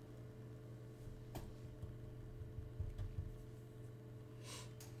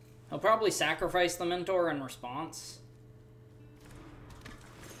 He'll probably sacrifice the Mentor in response.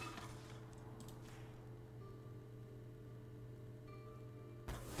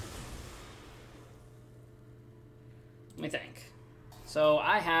 Let me think. So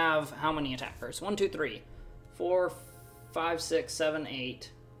I have how many attackers? 1, 2, 3, 4, 5, 6, 7,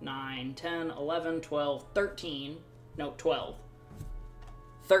 8, 9, 10, 11, 12, 13. No, 12.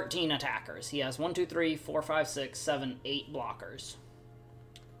 13 attackers. He has 1, 2, 3, 4, 5, 6, 7, 8 blockers.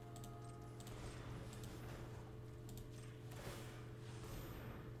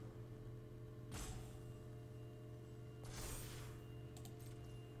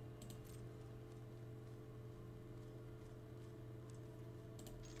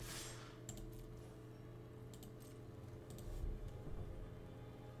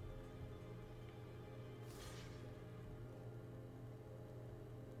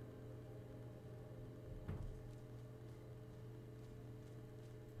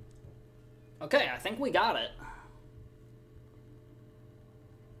 Okay, I think we got it.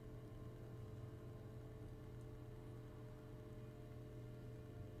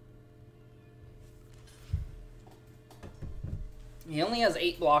 He only has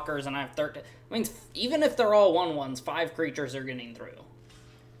 8 blockers and I have 13. I mean, even if they're all 1/1s, 5 creatures are getting through.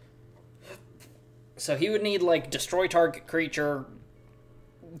 So he would need, like, destroy target creature,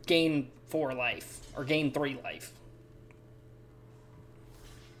 gain 4 life, or gain 3 life.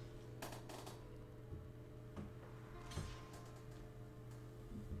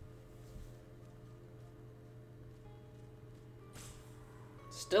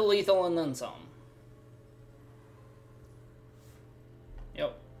 Still lethal and then some.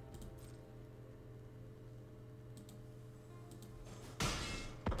 Yep.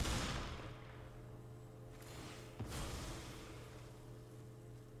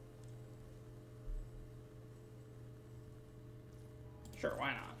 Sure,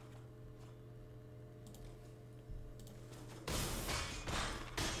 why not?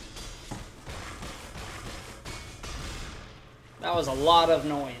 That was a lot of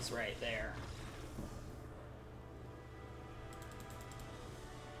noise right there.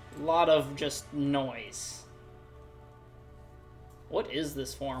 A lot of just noise. What is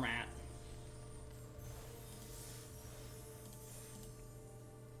this format?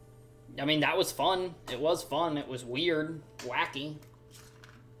 I mean, that was fun. It was fun. It was weird, wacky.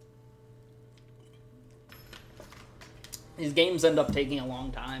 These games end up taking a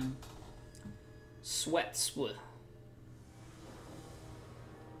long time. Sweats.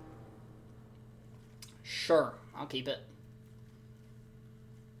 Sure, I'll keep it.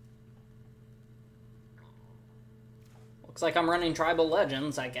 Looks like I'm running Tribal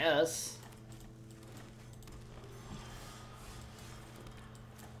Legends, I guess.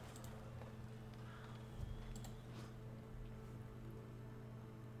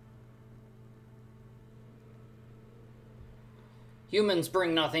 Humans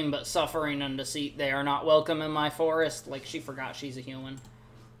bring nothing but suffering and deceit. They are not welcome in my forest. Like, she forgot she's a human.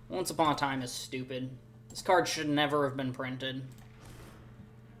 Once Upon a Time is stupid. This card should never have been printed.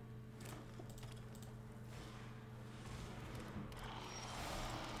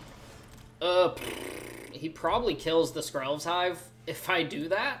 He probably kills the Skrelv's Hive if I do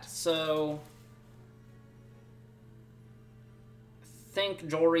that, so... I think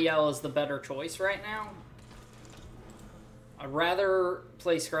Joriel is the better choice right now. I'd rather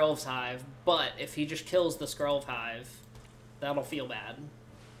play Skrelv's Hive, but if he just kills the Skrelv Hive, that'll feel bad.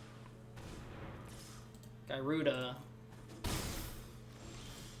 Gyruda.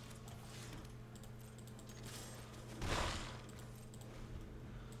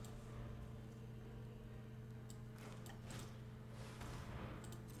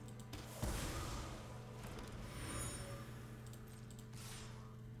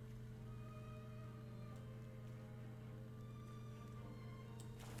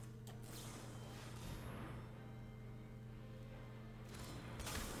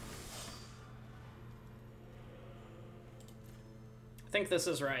 I think this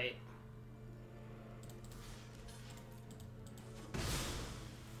is right.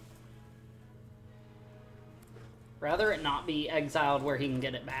 Rather it not be exiled where he can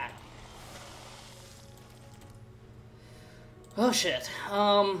get it back. Oh shit.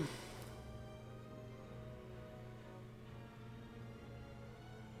 I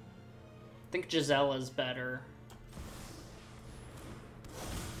think Gisella's better.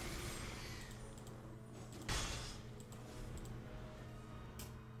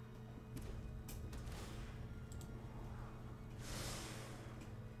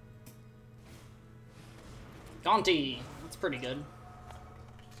 Gonti! That's pretty good.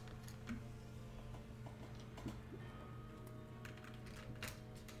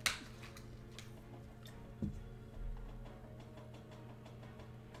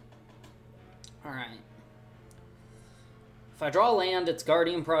 Alright. If I draw land, it's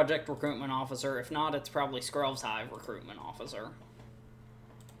Guardian Project Recruitment Officer. If not, it's probably Skrelv's Hive Recruitment Officer.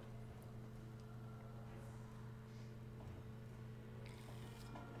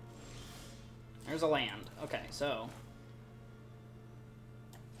 There's a land. Okay, so...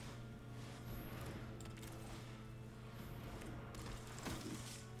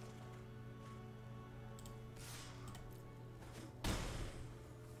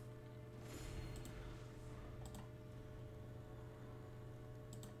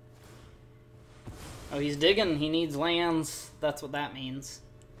 Oh, he's digging. He needs lands. That's what that means.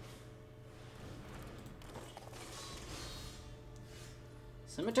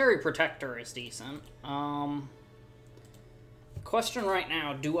 Cemetery Protector is decent. Question right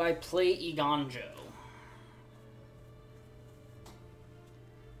now, do I play Eiganjo?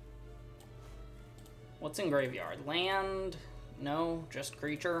 What's in graveyard? Land? No, just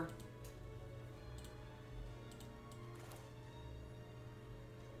creature.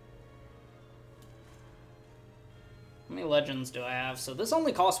 How many legends do I have? So this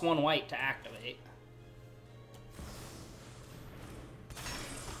only costs 1 white to activate.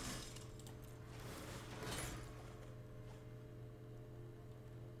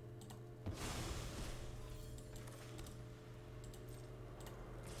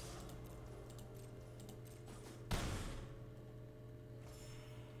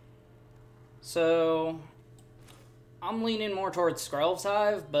 So, I'm leaning more towards Skrelv's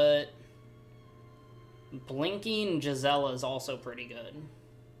Hive, but Blinking Gisela is also pretty good.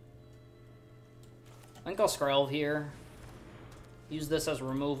 I think I'll Skrelv here. Use this as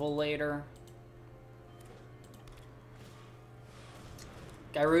removal later.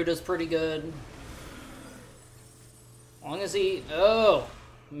 Gyruda's pretty good. Long as he... Oh!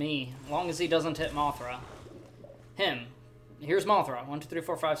 Me. Long as he doesn't hit Mothra. Him. Here's Mothra. 1, 2, 3,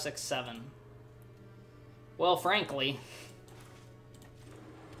 4, 5, 6, 7. Well, frankly...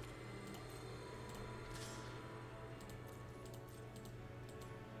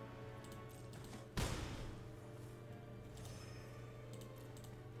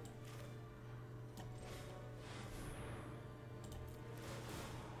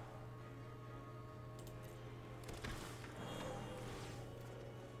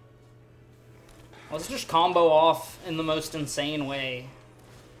 Let's just combo off in the most insane way.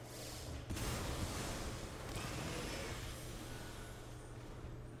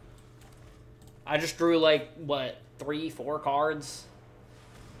 I just drew, like, what, 3, 4 cards?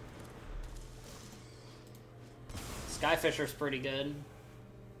 Skyfisher's pretty good.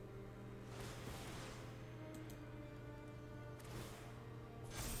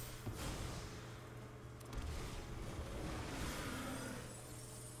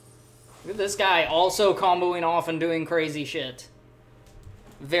 Look at this guy also comboing off and doing crazy shit.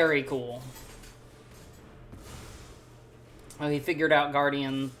 Very cool. Oh, he figured out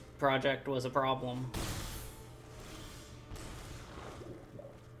Guardian project was a problem.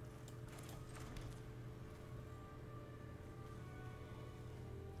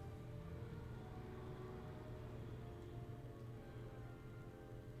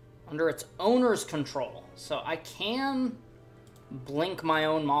 Under its owner's control. So I can blink my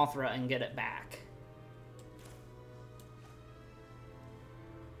own Mothra and get it back.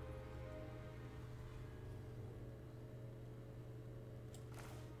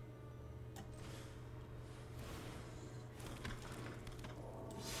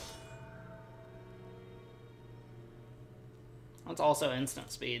 That's also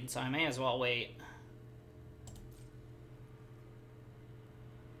instant speed, so I may as well wait.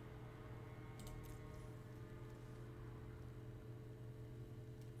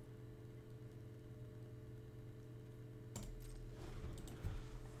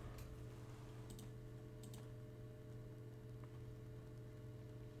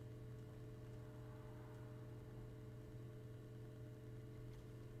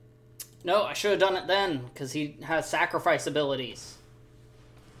 No, I should have done it then, because he has sacrifice abilities.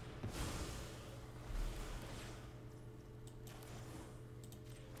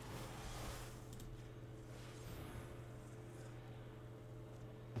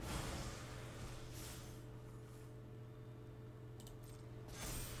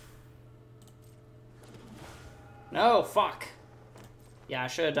 No, fuck. Yeah, I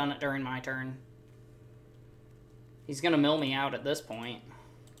should have done it during my turn. He's gonna mill me out at this point.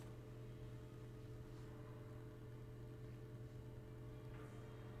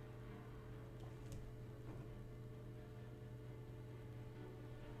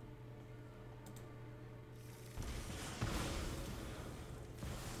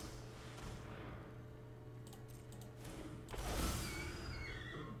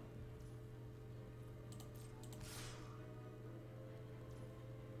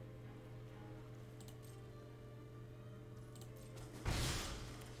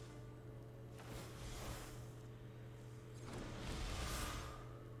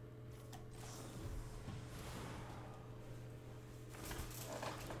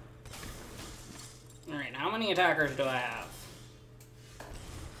 Alright, how many attackers do I have?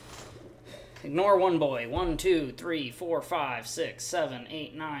 Ignore one boy. 1, 2, 3, 4, 5, 6, 7,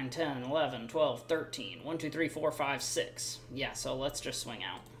 8, 9, 10, 11, 12, 13. 1, 2, 3, 4, 5, 6. Yeah, so let's just swing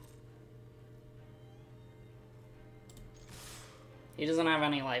out. He doesn't have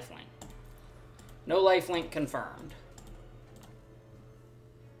any lifelink. No lifelink confirmed.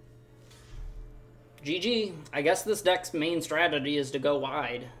 GG. I guess this deck's main strategy is to go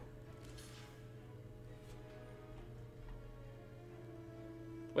wide.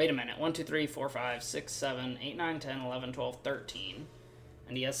 Wait a minute. 1, 2, 3, 4, 5, 6, 7, 8, 9, 10, 11, 12, 13.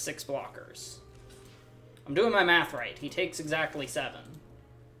 And he has 6 blockers. I'm doing my math right. He takes exactly 7.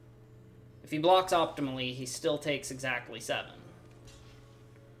 If he blocks optimally, he still takes exactly 7.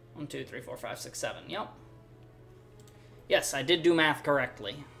 1, 2, 3, 4, 5, 6, 7. Yep. Yes, I did do math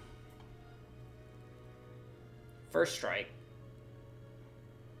correctly. First strike.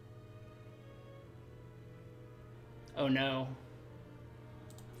 Oh no.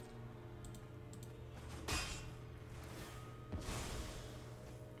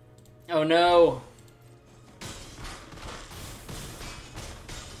 Oh no.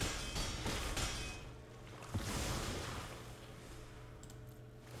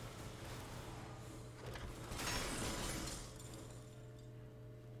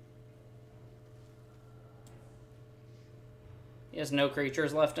 He has no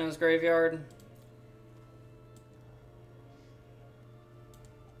creatures left in his graveyard.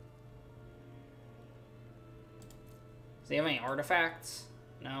 Does he have any artifacts?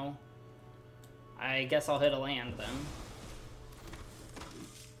 No. I guess I'll hit a land then.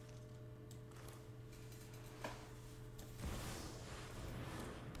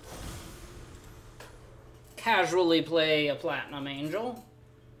 Casually play a Platinum Angel.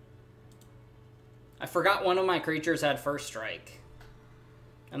 I forgot one of my creatures had first strike.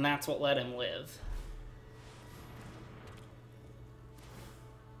 And that's what let him live.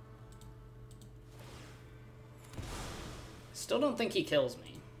 Still don't think he kills me.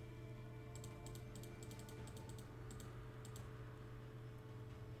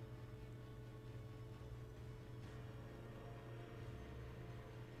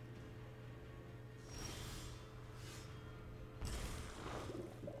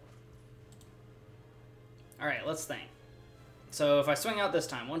 Alright, let's think. So if I swing out this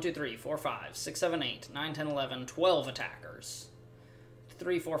time, 1, 2, 3, 4, 5, 6, 7, 8, 9, 10, 11, 12 attackers.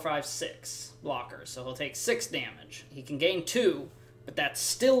 3, 4, 5, 6 blockers. So he'll take 6 damage. He can gain 2, but that's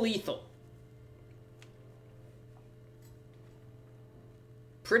still lethal.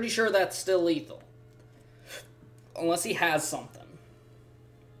 pretty sure that's still lethal. Unless he has something.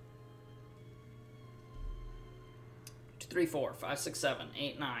 2, 3, 4, 5, 6, 7,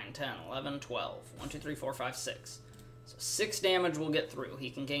 8, 9, 10, 11, 12. 1, 2, 3, 4, 5, 6. So 6 damage will get through. He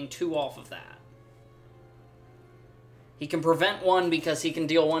can gain 2 off of that. He can prevent 1 because he can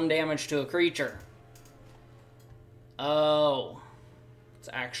deal 1 damage to a creature. Oh. It's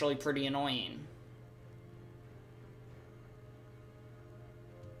actually pretty annoying.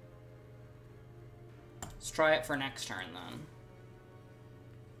 Let's try it for next turn, then.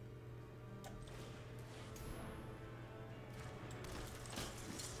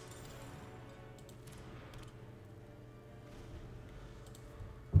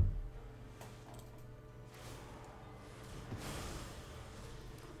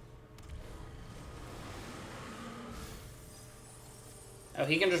 Oh,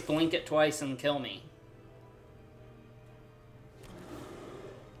 he can just blink it twice and kill me.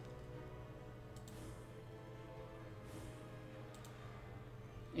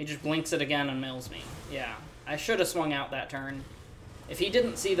 He just blinks it again and mills me. Yeah, I should have swung out that turn. If he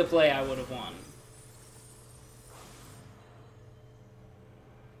didn't see the play, I would have won.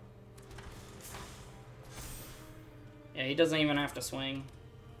 Yeah, he doesn't even have to swing.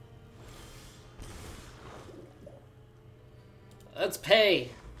 Let's pay.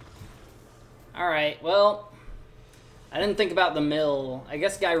 Alright, well, I didn't think about the mill. I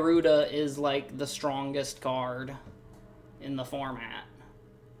guess Gyruda is, like, the strongest card in the format.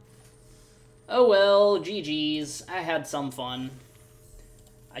 Oh well, GG's. I had some fun.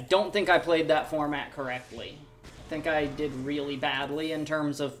 I don't think I played that format correctly. I think I did really badly in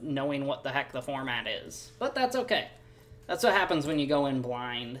terms of knowing what the heck the format is. But that's okay. That's what happens when you go in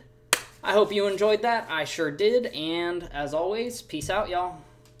blind. I hope you enjoyed that. I sure did. And as always, peace out, y'all.